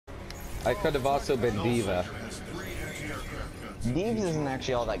I could have also been Diva. Deeves isn't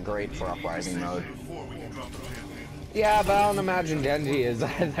actually all that great for Uprising mode. Yeah, but I don't imagine Genji is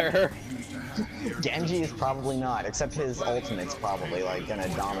either. Genji is probably not, except his ultimate's probably like gonna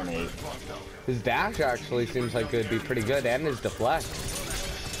dominate. His dash actually seems like it would be pretty good, and his deflect.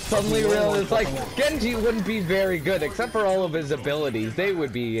 Suddenly realized, like, Genji wouldn't be very good, except for all of his abilities. They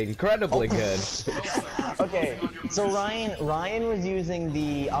would be incredibly good. Okay, so Ryan was using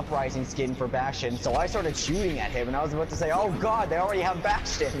the Uprising skin for Bastion, so I started shooting at him, and I was about to say, oh god, they already have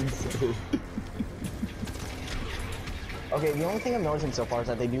Bastions! Okay, the only thing I'm noticing so far is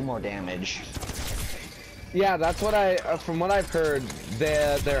that they do more damage. Yeah, that's what from what I've heard,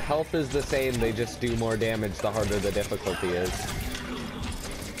 their health is the same, they just do more damage the harder the difficulty is.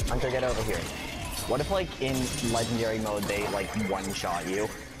 Hunter, get over here. What if, like, in Legendary mode, they, like, one-shot you?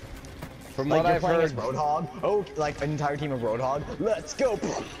 From like, what I've heard... as Roadhog? Oh, like, an entire team of Roadhog? Let's go!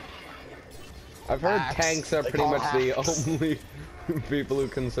 I've heard tanks are pretty much the only people who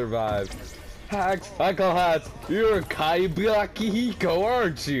can survive. Hacks, Michael Hats, you're Kai Blakihiko,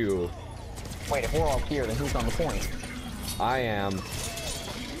 aren't you? Wait, if we're all here, then who's on the point? I am.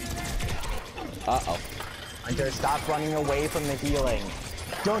 Uh-oh. Hunter, stop running away from the healing.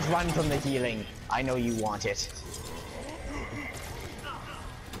 Don't run from the healing. I know you want it.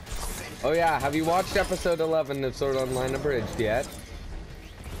 Oh yeah, have you watched episode 11 of Sword Online Abridged yet?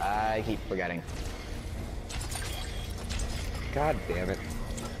 I keep forgetting. God damn it.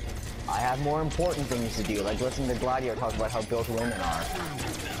 I have more important things to do, like listening to Gladio talk about how built women are.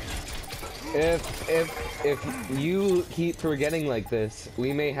 If you keep forgetting like this,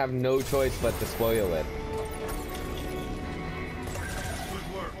 we may have no choice but to spoil it.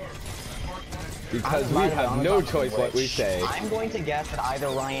 Because we have no choice what we say. I'm going to guess that either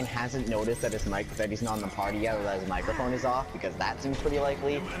Ryan hasn't noticed that that he's not in the party yet, or that his microphone is off, because that seems pretty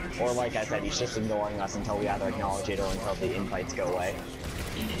likely. Or like I said, he's just ignoring us until we either acknowledge it or until the invites go away.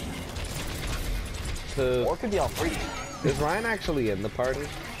 Or it could be all three. Is Ryan actually in the party?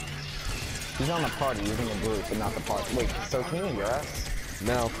 He's on the party, he's in the group, but not the party. Wait, so can you hear us?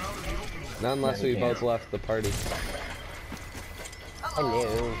 No. Not unless we both left the party.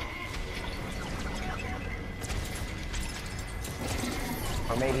 Hello.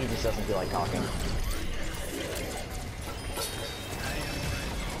 Or maybe he just doesn't feel like talking.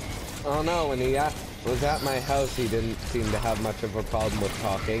 Oh no, when he was at my house, he didn't seem to have much of a problem with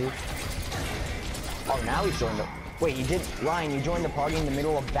talking. Oh, now he's joined the... Wait, you did... Ryan, you joined the party in the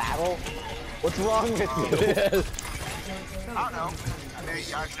middle of battle? What's wrong with you? I don't know.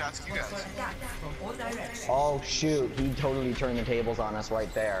 Maybe I should ask you guys. Oh, shoot. He totally turned the tables on us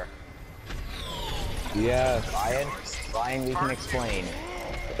right there. Yes. Ryan, we can explain.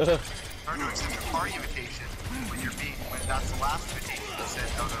 Or to accept a party invitation when that's the last invitation you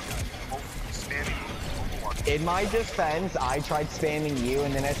sent out of spamming Overwatch. In my defense, I tried spamming you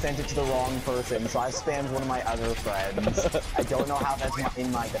and then I sent it to the wrong person, so I spammed one of my other friends. I don't know how that's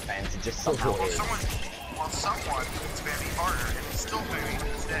in my defense, it just somehow is. Someone spam me harder, and it's still spamming to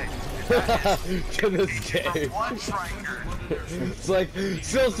this day. To this day. BloodShriker. It's like,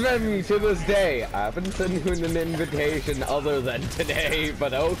 still spamming me to this day. I haven't sent you an invitation other than today,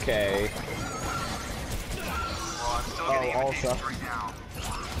 but okay. Well, I'm still getting invitations right now.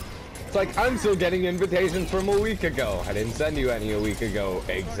 It's like, I'm still getting invitations from a week ago. I didn't send you any a week ago.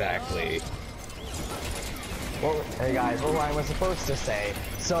 Exactly. Well, hey guys, what Ryan was supposed to say.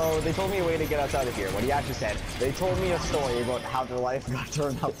 So, they told me a way to get us out of here. What he actually said, they told me a story about how their life got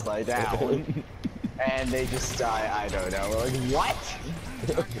turned upside down. And they just, I don't know, we're like, what?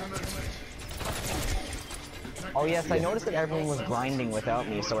 Oh yes, I noticed that everyone was grinding without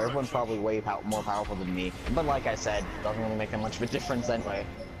me, so everyone's probably way more powerful than me. But like I said, doesn't really make that much of a difference anyway.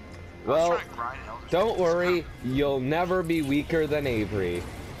 Well, don't worry, you'll never be weaker than Avery.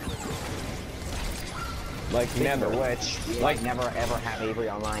 Like, never. Which, like, never ever have Avery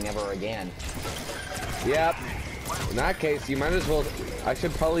online ever again. Yep. In that case, you might as well... I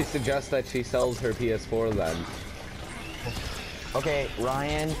should probably suggest that she sells her PS4 then. Okay,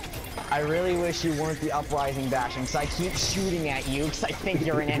 Ryan, I really wish you weren't the Uprising Bastion, because I keep shooting at you because I think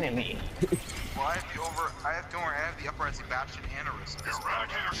you're an enemy. Well, I have the Uprising Bastion and Arista.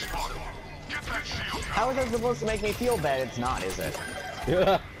 How is that supposed to make me feel bad? It's not, is it?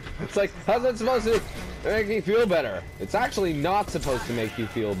 Yeah. It's like, how's that supposed to make me feel better? It's actually not supposed to make you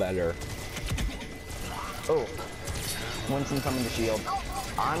feel better. Oh. Winston coming to shield.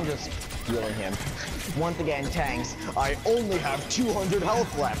 I'm just healing him. Once again, tanks. I only have 200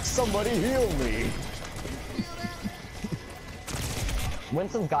 health left. Somebody heal me.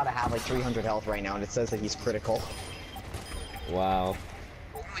 Winston's gotta have like 300 health right now, and it says that he's critical. Wow.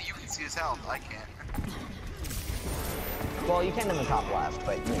 Only you can see see his health. I can't. Well, you can in the top left,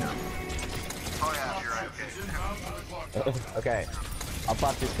 but you know. Oh yeah, you're right. Okay. Okay. I'll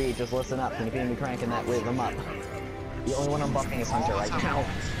buff your speed, just listen up. Can you feel me cranking that rhythm up? The only one I'm buffing is Hunter right now.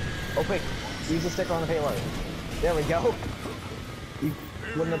 Oh quick, use the sticker on the payload. There we go.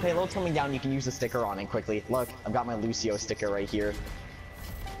 When the payload's coming down, you can use the sticker on it quickly. Look, I've got my Lucio sticker right here.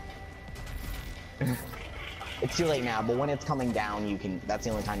 It's too late now, but when it's coming down, you can. That's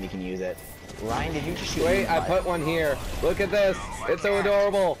the only time you can use it. Ryan, did you just shoot? Wait, I put one here. Look at this. It's so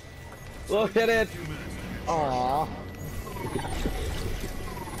adorable. Look at it. Aww.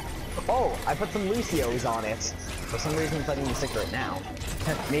 Oh, I put some Lucios on it. For some reason, it's letting me sticker it now.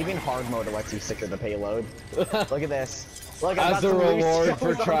 Maybe in hard mode it lets you sticker the payload. Look at this. Look, as a reward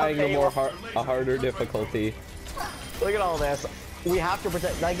for trying a harder difficulty. Look at all this. We have to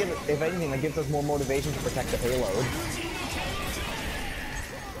protect. That gives, if anything, that gives us more motivation to protect the payload.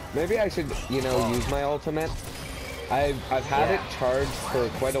 Maybe I should, you know, use my ultimate. I've had it charged for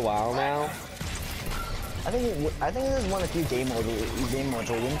quite a while now. I think this is one of the few game modes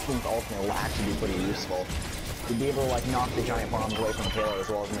where Winston's ultimate will actually be pretty useful. To be able to like knock the giant bombs away from the payload as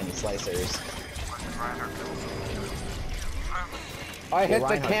well as many slicers. I hit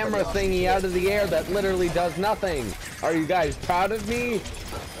the camera thingy out of the air that literally does nothing. Are you guys proud of me?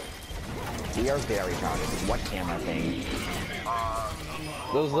 We are very proud of you. What camera thing?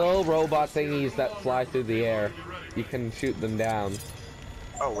 Those little robot thingies that fly through the air. You can shoot them down.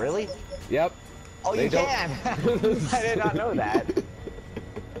 Oh, really? Yep. Oh, you can! I did not know that.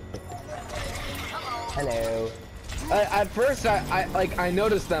 Hello. At first, I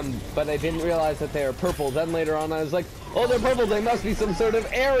noticed them, but I didn't realize that they were purple. Then later on, I was like, oh, they're purple. They must be some sort of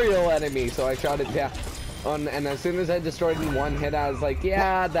aerial enemy. So I shot it down. And as soon as I destroyed it in one hit, I was like,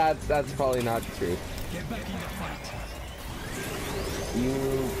 yeah, that's probably not true. Get back in the fight. You.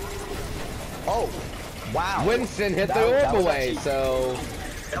 Oh, wow. Winston hit the orb away, so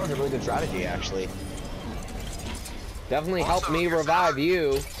that was a really good strategy, actually. Definitely helped Also, me revive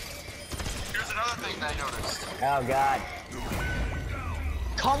you. Here's another thing that I noticed. Oh God.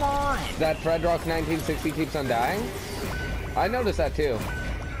 Come on! That Fredrock 1960 keeps on dying? I noticed that too.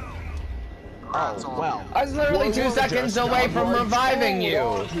 Oh, well. I was literally 2 seconds away from reviving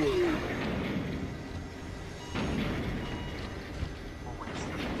you!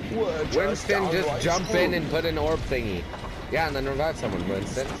 Winston just jump in and put an orb thingy. Yeah, and then revive someone,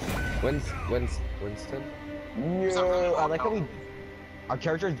 Winston. Winston? No, I like how our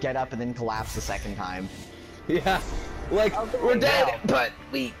characters get up and then collapse the second time. Yeah, like, we're dead, but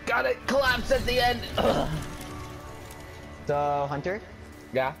we got it collapse at the end. So, Hunter?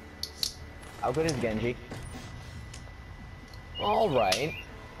 Yeah? How good is Genji? Alright.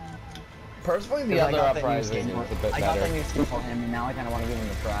 Personally, the other Uprising is a bit I got better. the new skin for him, and now I kind of want to give him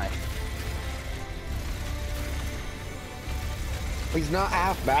a try. He's not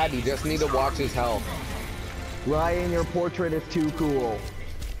half bad, you just need to watch his health. Ryan, your portrait is too cool.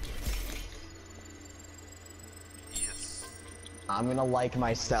 Yes. I'm gonna like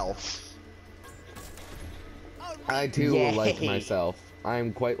myself. I too will like myself. I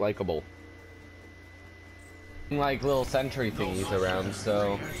am quite likable. Like little sentry thingies around,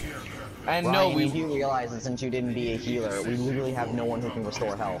 so... And Ryan, no, we... you do realize that since you didn't be a healer, we literally have no one who can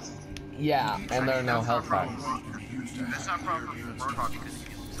restore health. Yeah, and there are no health packs. That's not proper for Murdoch because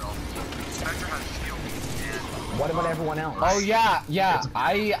he heals himself. Spectre has shield. And What about everyone else? Oh yeah,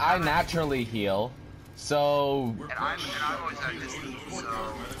 I naturally heal, so... And I'm always at a distance,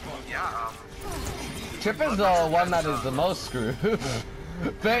 so... Yeah, Chip is the one that is the most screwed.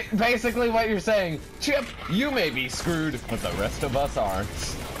 Basically what you're saying, Chip, you may be screwed, but the rest of us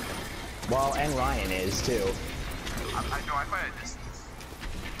aren't. Well, and Ryan is too. I know I fight at a distance.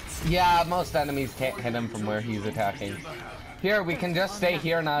 Yeah, most enemies can't hit him from where he's attacking. Here, we can just stay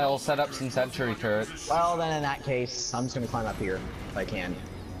here and I'll set up some sentry turrets. Well, then in that case, I'm just gonna climb up here if I can.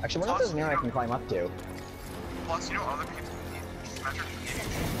 Actually, what if there's near I can climb up to? Plus, you know, other people need Spectre to get you,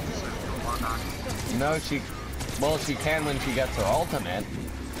 so you'll want to No, she can when she gets her ultimate.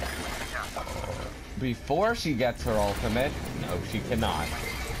 Yeah. Before she gets her ultimate, no, she cannot.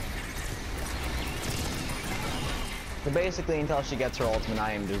 So basically, until she gets her ultimate,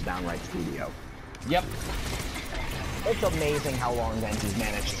 I am just downright studio. Yep. It's amazing how long Genji's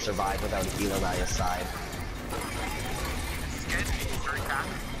managed to survive without a healer by his side. Genji is very fast,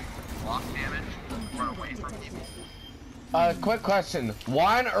 block damage, run away from people. Quick question.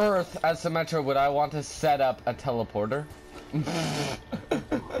 Why on earth, as Symmetra, would I want to set up a teleporter?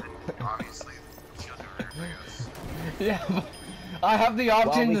 Obviously, she'll do it, I guess. Yeah, but I have the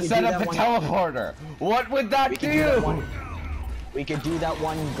option we to could set do up that a one- teleporter. What would that do? We could do that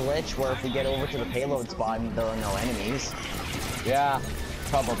one glitch where if we get over to the payload spot and there are no enemies. Yeah,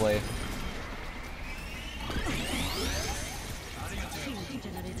 probably.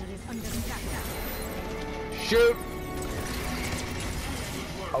 Shoot!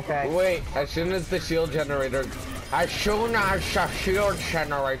 Okay. Wait, as soon as the shield generator... As soon as the shield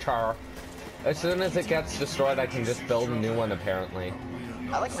generator... As soon as it gets destroyed, I can just build a new one, apparently.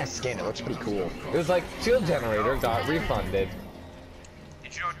 I like my skin, it looks pretty cool. It was like, shield generator got refunded.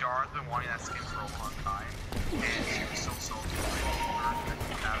 Did you know Dara's been wanting that skin for a long time? And she was so salty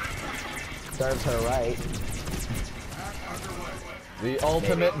Serves her right. The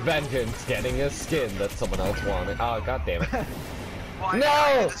ultimate vengeance, getting a skin that someone else wanted. Oh, god damn it. Well, I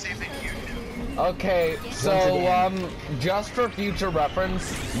No! did the same thing you did. Okay, so, just for future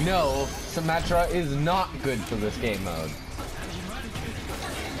reference, no, Symmetra is not good for this game mode.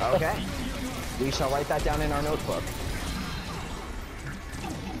 Okay. We shall write that down in our notebook.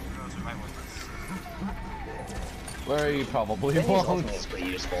 Where you probably Benny's won't. ultimate is pretty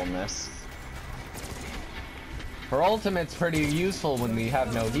useful in this. Her ultimate's pretty useful when we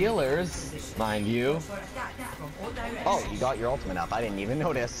have no healers, mind you. Oh, you got your ultimate up. I didn't even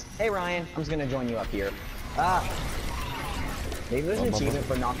notice. Hey Ryan, I'm just gonna join you up here. Maybe there's an achievement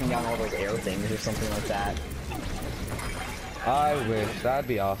for knocking down all those air things or something like that. I wish, that'd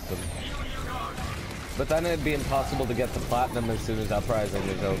be awesome. But then it'd be impossible to get the platinum as soon as Uprising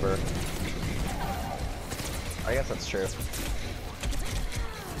is over. I guess that's true.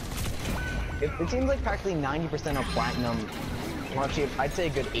 It seems like practically 90% of platinum, well actually I'd say a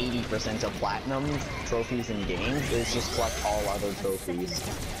good 80% of platinum trophies in games is just collect all other trophies.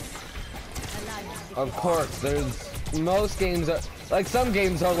 Of course, there's most games are like some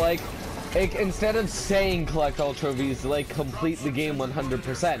games are like instead of saying collect all trophies, like complete the game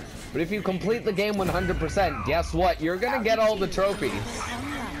 100%. But if you complete the game 100%, guess what? You're gonna get all the trophies.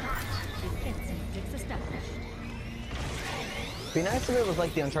 It'd be nice if it was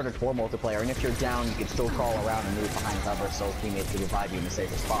like the Uncharted 4 multiplayer, and if you're down, you could still crawl around and move behind cover so teammates can revive you in a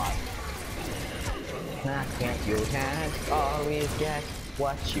safer spot. You can't always get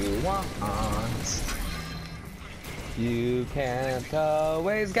what you want. You can't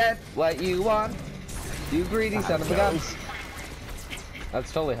always get what you want. You greedy son of a gun.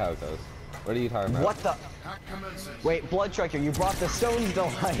 That's totally how it goes. What are you talking about? What the? Wait, BloodShriker, you brought the stones to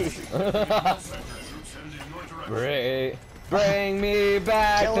life. Bring me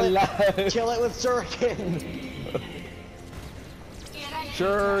back to life. Kill it with shuriken.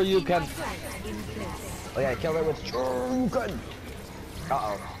 Sure you can. Oh yeah, kill it with shuriken.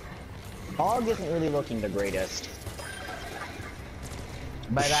 Uh-oh. Hog isn't really looking the greatest.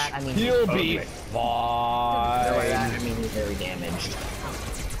 By that, I mean... He'll be By fine. that, I mean he's very damaged.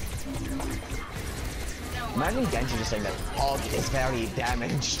 Imagine Genji just saying that Hog is very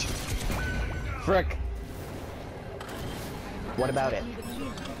damaged. Frick. What about it?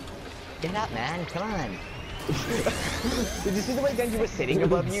 Get up, man. Come on. Did you see the way Genji was sitting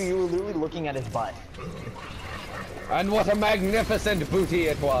above you? You were literally looking at his butt. And what a magnificent booty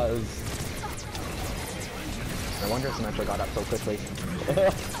it was. I wonder if Symmetra got up so quickly.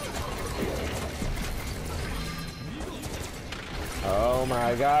 Oh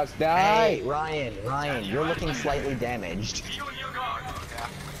my gosh, die! Hey, Ryan, you're looking slightly damaged.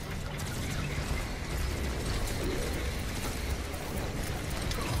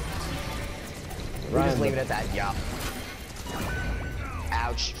 We'll just leave it at that, yup.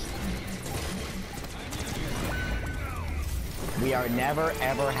 Ouch. We are never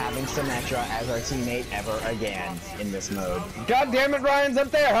ever having Symmetra as our teammate ever again in this mode. God damn it, Ryan's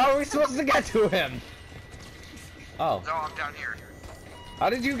up there! How are we supposed to get to him? Oh. No, I'm down here. How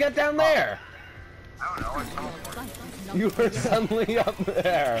did you get down there? I don't know, I teleported. You were suddenly up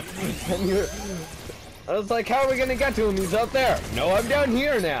there. And you're... I was like, how are we gonna get to him? He's up there. No, I'm down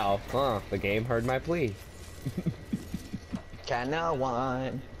here now. Huh, the game heard my plea. Can no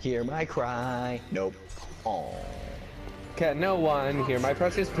one hear my cry? Nope. Aww. Can no one hear my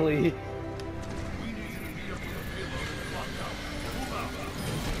precious plea?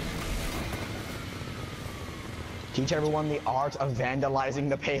 Teach everyone the art of vandalizing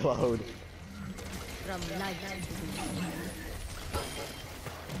the payload.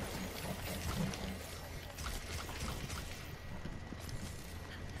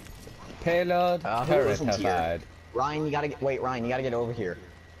 Payload Who listens here? terrified. Ryan, you gotta get, wait, Ryan, you gotta get over here.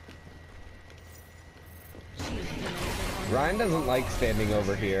 Ryan doesn't like standing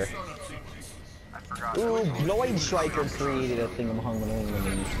over here. I forgot. Ooh, BloodShriker created a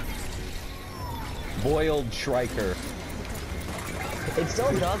thingamahungamaling. Boiled Shrieker. It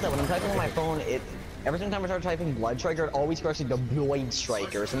still does that when I'm typing on my phone. Every single time I start typing BloodShriker, it always corrects the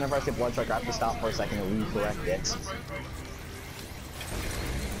BloodShriker. So whenever I say BloodShriker, I have to stop for a second and recorrect it.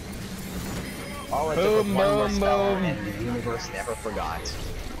 All it took was one more spell and the universe never forgot.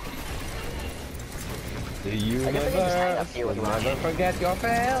 The universe will never forget your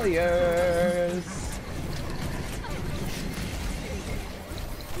failures.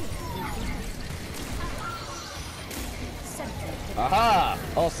 Aha!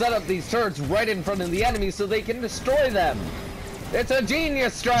 I'll set up these turrets right in front of the enemy so they can destroy them. It's a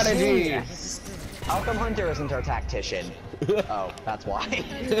genius strategy! Genius. How come Hunter isn't our tactician? Oh, that's why.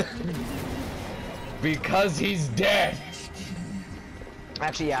 Because he's dead.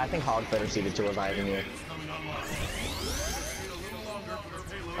 Actually, yeah, I think Hog's better suited to reviving you.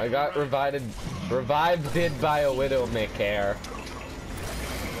 I got revived by a Widowmaker.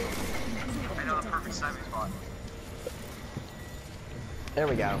 I know the perfect timing spot. There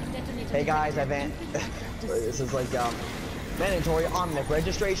we go. Hey guys, this is like mandatory Omnic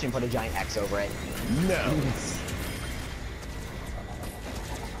registration. Put a giant X over it. No.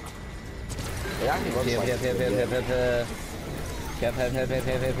 It actually looks like So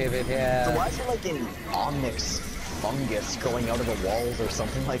why is there like an Omnic's fungus growing out of the walls or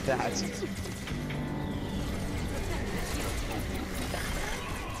something like that?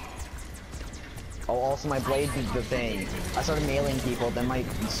 Oh, also my blade did the thing. I started mailing people, then my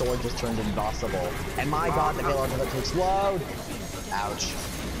sword just turned impossible. And my god, the payload to explode! Ouch.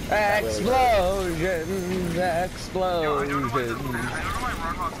 Explosions, explosions.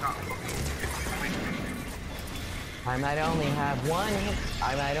 I might only have one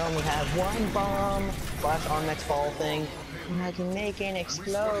bomb. Flash on next ball thing. And I can make an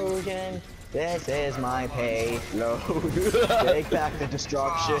explosion. This is my payload. Take back the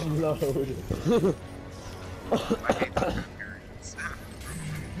destruction load.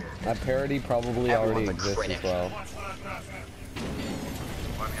 That parody probably already exists as well.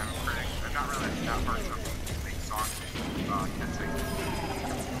 I'm not really that much of big songs.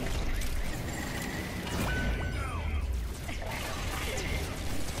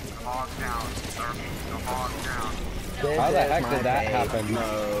 The hog down, sir. The hog down. How the heck did that happen?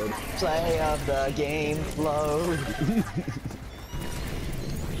 Mode. Play of the game load.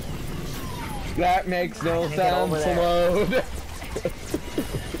 That makes no sense, load.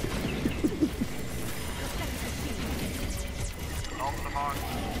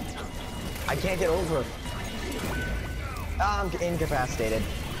 I can't get over. I'm incapacitated.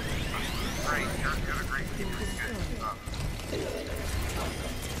 Great, you're a great keeper.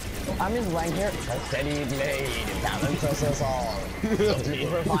 I'm just lying here. A steady blade balances us all. So please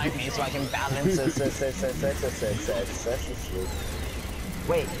revive me so I can balance this.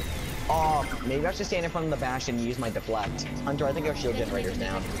 Wait. Maybe I should stand in front of the bash and use my deflect. Hunter, I think our shield generator's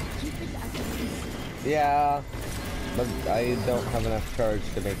down. Yeah, but I don't have enough charge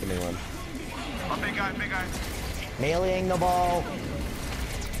to make a new one. Oh, big guy, big guy. Meleeing the ball.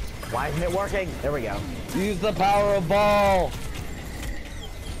 Why isn't it working? There we go. Use the power of ball.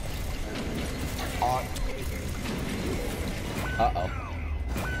 Uh-oh.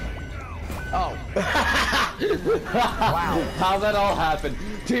 Oh. Wow. How that all happened.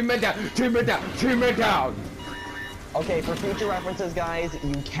 Teammate down, teammate down, teammate down. Okay, for future references, guys,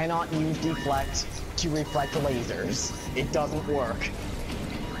 you cannot use deflect to reflect lasers. It doesn't work.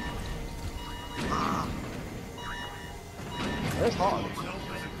 Where's Hog?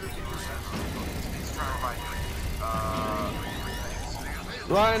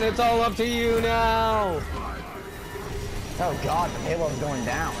 Ryan, it's all up to you now. Oh god, the payload's going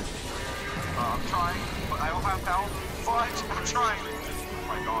down. I'm trying, but I don't have health. Fudge, I'm trying. Oh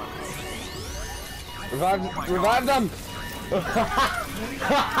my god. Revive them.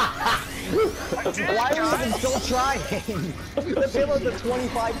 Why are you even still trying? The payload's at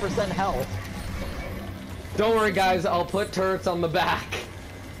 25% health. Don't worry, guys. I'll put turrets on the back.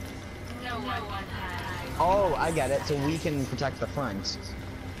 Oh, I get it. So we can protect the front.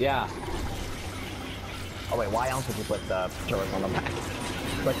 Yeah. Oh wait, why else would you put the turrets on the back?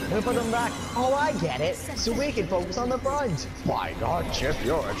 But who put them back? Oh, I get it. So we can focus on the front. My god, Chip,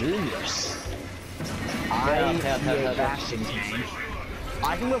 you're a genius. I see a Bastion tank.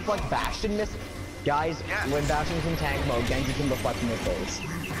 I can reflect Bastion missiles. Guys, when Bastion's in tank mode, Genji can reflect missiles.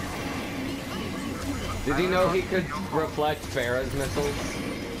 Did you know he could reflect Pharah's missiles?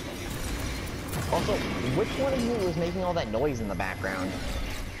 Also, which one of you was making all that noise in the background?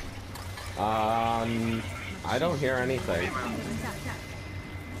 I don't hear anything.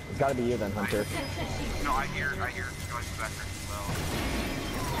 It's gotta be you then, Hunter. No, I hear noise in the background as well.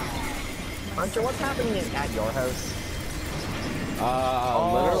 Hunter, what's happening at your house?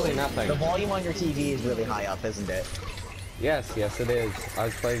 Literally nothing. The volume on your TV is really high up, isn't it? Yes, yes it is. I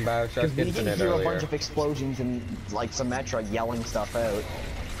was playing BioShock We can Infinite hear earlier. a bunch of explosions and like Symmetra yelling stuff out.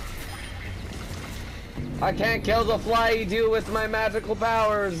 I can't kill the fly do with my magical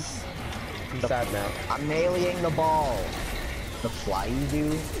powers. I'm sad now. I'm meleeing the ball. The fly do?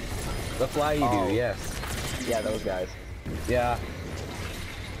 The fly Oh. do, yes. Yeah, those guys. Yeah.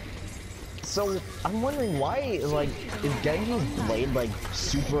 So, I'm wondering why, like, is Genji's blade, like,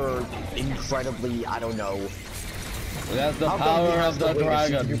 super incredibly, I don't know. That's the How come power he has of to the wait a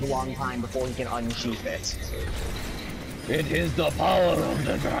dragon. super long time before he can unsheath it? It is the power of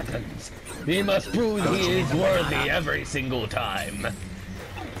the dragons. He must prove he is worthy every single time.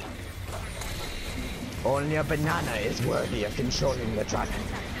 Only a banana is worthy of controlling the dragon.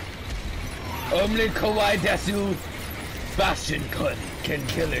 Only Kawaii Desu Bastion Kun can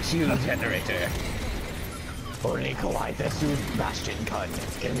kill a shield generator. Only Kawaii Desu's Bastion Kun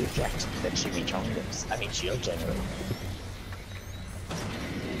can reject the chimichangas. I mean, shield generator.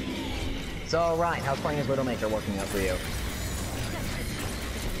 So, Ryan, how's playing as Widowmaker working out for you?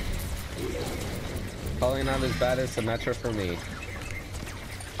 Probably not as bad as Symmetra for me.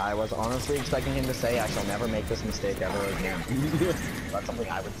 I was honestly expecting him to say, I shall never make this mistake ever again. That's something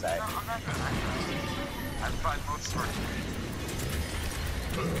I would say. I've tried both sorts.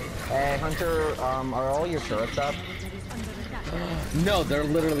 Hey, Hunter, are all your turrets up? No, they're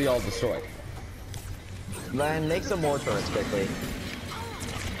literally all destroyed. Then make some more turrets quickly.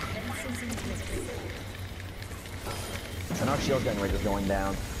 And our shield generator's going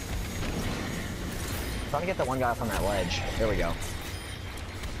down. Trying to get that one guy up on that ledge. There we go.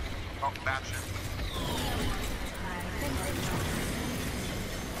 Oh, Bastion.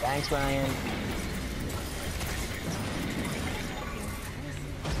 Thanks, Ryan.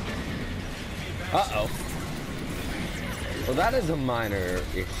 Uh-oh. Well, that is a minor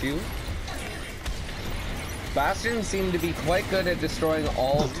issue. Bastions seem to be quite good at destroying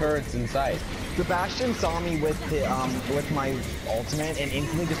all turrets in sight. Sebastian saw me with the with my ultimate and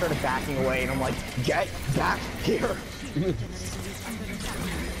instantly just started backing away, and I'm like, get back here!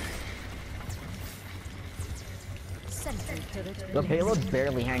 The payload's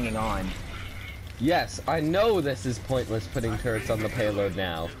barely hanging on. Yes, I know this is pointless putting turrets on the payload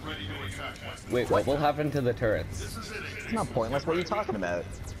now. Wait, what will happen to the turrets? It's not pointless, what are you talking about?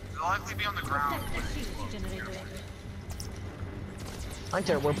 They'll have to be on the ground.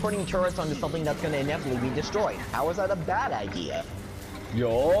 Hunter, we're putting turrets onto something that's gonna inevitably be destroyed. How is that a bad idea?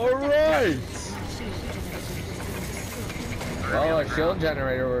 You're right! Well, our shield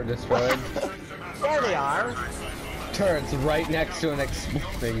generator were destroyed. There they are! Turrets right next to an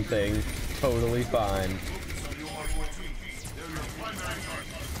exploding thing. Totally fine.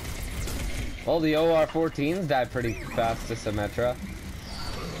 Well, the OR-14s died pretty fast to Symmetra.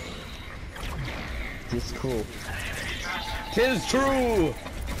 This is cool. 'Tis true!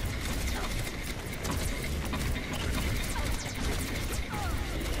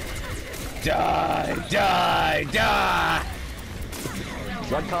 Die! Die! Die!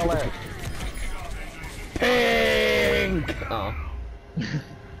 What color? Pink! Oh.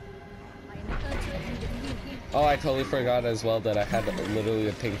 Oh, I totally forgot as well that I had literally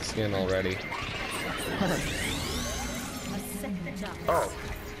a pink skin already. Oh.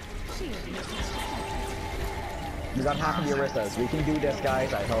 You got half of your Rissas. We can do this,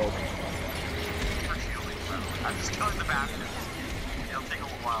 guys, I hope. I'm just killing the Bastion. It'll take a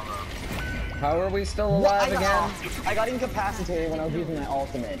little while though. How are we still alive again? I got incapacitated when I was using my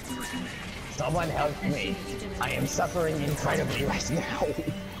ultimate. Someone help me. I am suffering incredibly right now.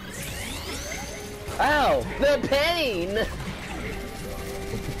 Ow! The pain!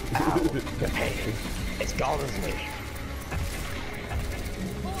 Ow, the pain. It galls me.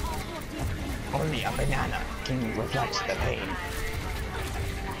 Only a banana can reflect the pain.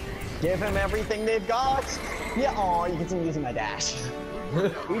 Give him everything they've got! Yeah, aw, you can see me using my dash.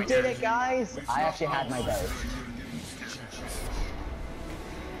 We did it, guys! I actually had my dose.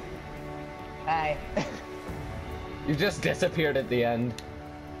 Hey. You just disappeared at the end.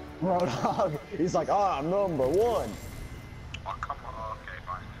 Roadhog, he's like, oh, I'm number one. Oh, come on. Okay,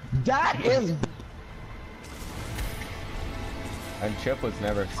 fine. That is... And Chip was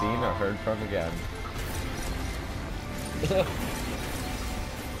never seen or heard from again.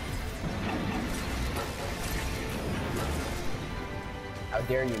 How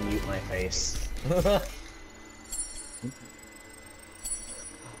dare you mute my face?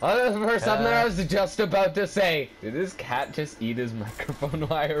 For something I was just about to say, did this cat just eat his microphone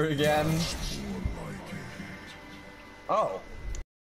wire again? Oh.